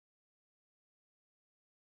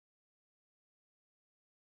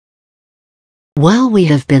While we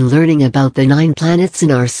have been learning about the 9 planets in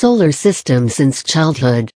our solar system since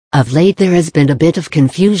childhood, of late there has been a bit of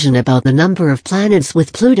confusion about the number of planets,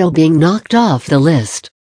 with Pluto being knocked off the list.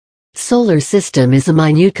 Solar system is a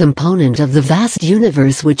minute component of the vast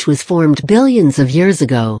universe which was formed billions of years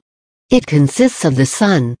ago. It consists of the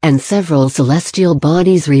Sun and several celestial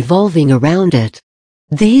bodies revolving around it.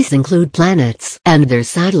 These include planets and their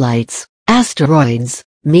satellites, asteroids,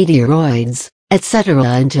 meteoroids, etc.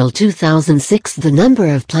 Until 2006 the number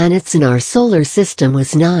of planets in our solar system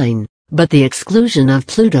was 9, but the exclusion of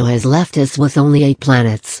Pluto has left us with only 8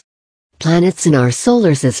 planets. Planets in our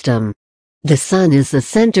solar system. The Sun is the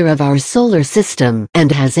center of our solar system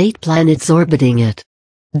and has 8 planets orbiting it.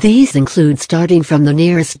 These include, starting from the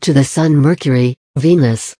nearest to the Sun, Mercury,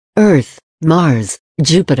 Venus, Earth, Mars,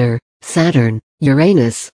 Jupiter, Saturn,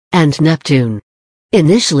 Uranus, and Neptune.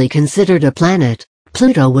 Initially considered a planet,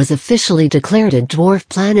 Pluto was officially declared a dwarf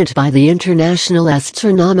planet by the International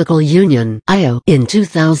Astronomical Union (IO) in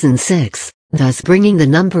 2006, thus bringing the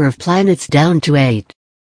number of planets down to 8.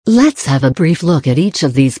 Let's have a brief look at each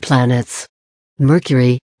of these planets.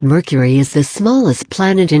 Mercury. Mercury is the smallest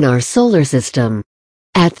planet in our solar system.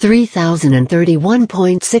 At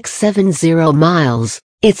 3,031.670 miles,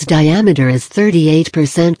 its diameter is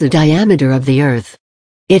 38% the diameter of the Earth.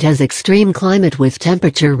 It has extreme climate with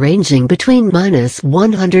temperature ranging between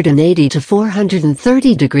 -180 to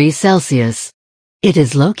 430 degrees Celsius. It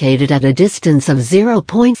is located at a distance of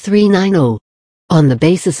 0.390. On the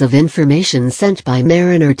basis of information sent by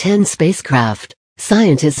Mariner 10 spacecraft,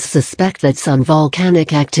 scientists suspect that some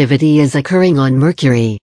volcanic activity is occurring on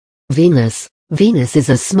Mercury. Venus. Venus is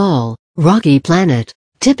a small, rocky planet,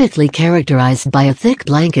 typically characterized by a thick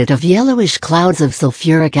blanket of yellowish clouds of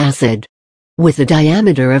sulfuric acid. With a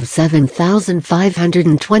diameter of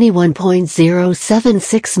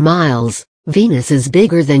 7,521.076 miles, Venus is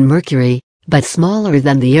bigger than Mercury, but smaller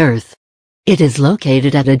than the Earth. It is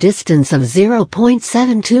located at a distance of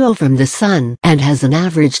 0.720 from the Sun and has an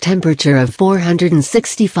average temperature of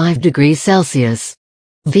 465 degrees Celsius.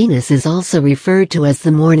 Venus is also referred to as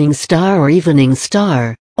the morning star or evening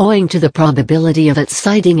star, owing to the probability of its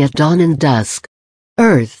sighting at dawn and dusk.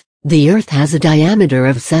 Earth. The Earth has a diameter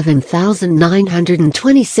of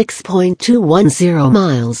 7,926.210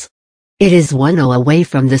 miles. It is 1 away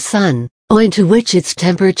from the Sun, owing to which its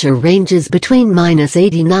temperature ranges between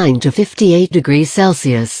 -89 to 58 degrees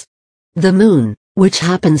Celsius. The Moon, which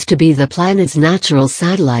happens to be the planet's natural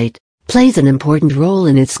satellite, plays an important role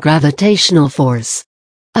in its gravitational force.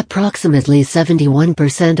 Approximately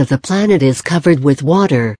 71% of the planet is covered with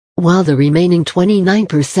water, while the remaining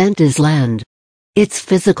 29% is land. Its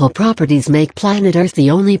physical properties make planet Earth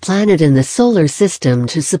the only planet in the solar system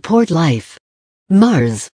to support life.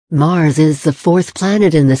 Mars. Mars is the 4th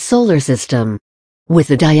planet in the solar system.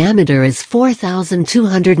 With a diameter is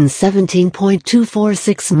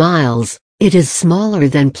 4,217.246 miles, it is smaller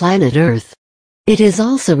than planet Earth. It is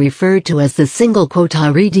also referred to as the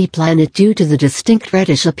single-quota-reedy planet due to the distinct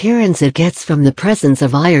reddish appearance it gets from the presence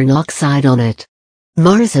of iron oxide on it.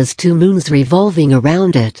 Mars has 2 moons revolving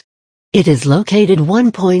around it. It is located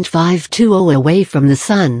 1.520 away from the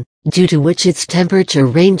Sun, due to which its temperature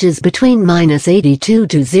ranges between -82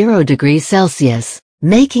 to 0 degrees Celsius,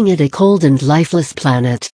 making it a cold and lifeless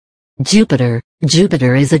planet. Jupiter.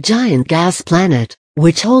 Jupiter is a giant gas planet,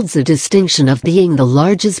 which holds the distinction of being the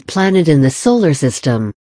largest planet in the solar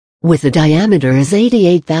system. With a diameter is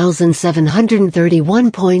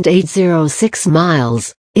 88,731.806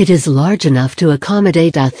 miles, it is large enough to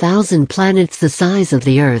accommodate 1,000 planets the size of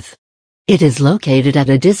the Earth. It is located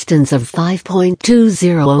at a distance of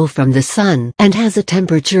 5.200 from the Sun and has a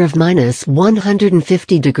temperature of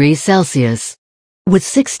 -150 degrees Celsius. With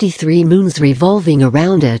 63 moons revolving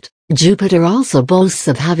around it, Jupiter also boasts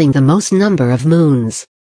of having the most number of moons.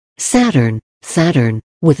 Saturn. Saturn,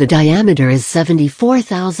 with a diameter is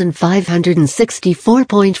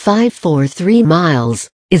 74,564.543 miles,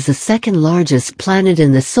 is the 2nd largest planet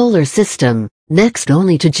in the solar system, next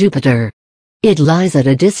only to Jupiter. It lies at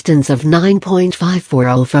a distance of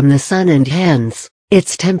 9.540 from the Sun and hence,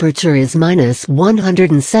 its temperature is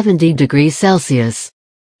 -170 degrees Celsius.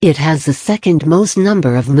 It has the 2nd most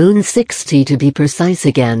number of moons, 60 to be precise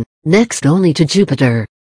again, next only to Jupiter.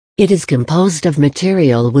 It is composed of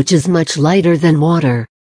material which is much lighter than water.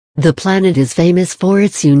 The planet is famous for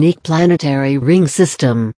its unique planetary ring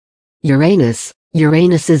system. Uranus.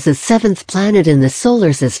 Uranus is the 7th planet in the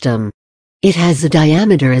solar system. It has a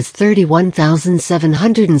diameter as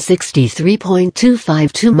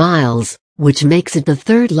 31,763.252 miles, which makes it the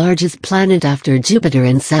 3rd largest planet after Jupiter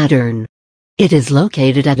and Saturn. It is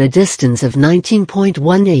located at a distance of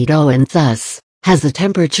 19.180 and thus, has a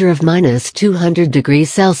temperature of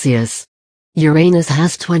 -200°C. Uranus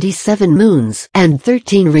has 27 moons and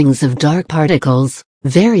 13 rings of dark particles,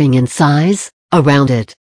 varying in size, around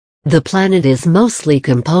it. The planet is mostly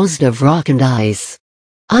composed of rock and ice.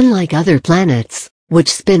 Unlike other planets,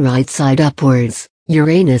 which spin right side upwards,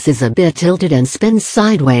 Uranus is a bit tilted and spins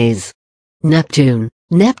sideways. Neptune.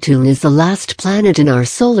 Neptune is the last planet in our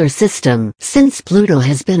solar system since Pluto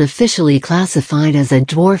has been officially classified as a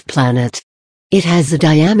dwarf planet. It has a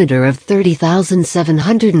diameter of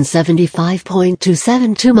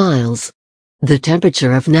 30,775.272 miles. The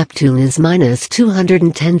temperature of Neptune is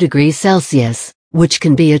 -210°C, which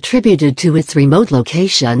can be attributed to its remote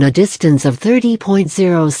location, a distance of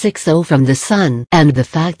 30.060 from the Sun, and the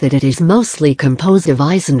fact that it is mostly composed of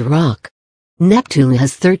ice and rock. Neptune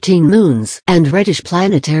has 13 moons and reddish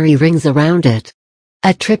planetary rings around it.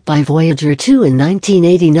 A trip by Voyager 2 in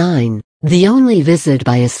 1989, the only visit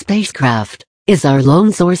by a spacecraft, is our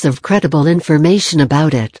lone source of credible information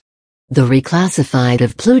about it. The reclassified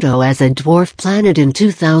of Pluto as a dwarf planet in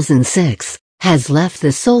 2006, has left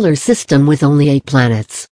the solar system with only 8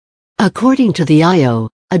 planets. According to the IO,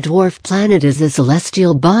 a dwarf planet is a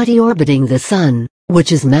celestial body orbiting the Sun,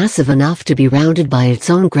 which is massive enough to be rounded by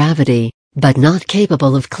its own gravity, but not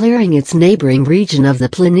capable of clearing its neighboring region of the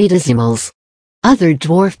planetesimals. Other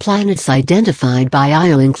dwarf planets identified by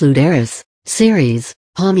IO include Eris, Ceres,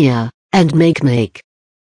 Haumea, and Makemake.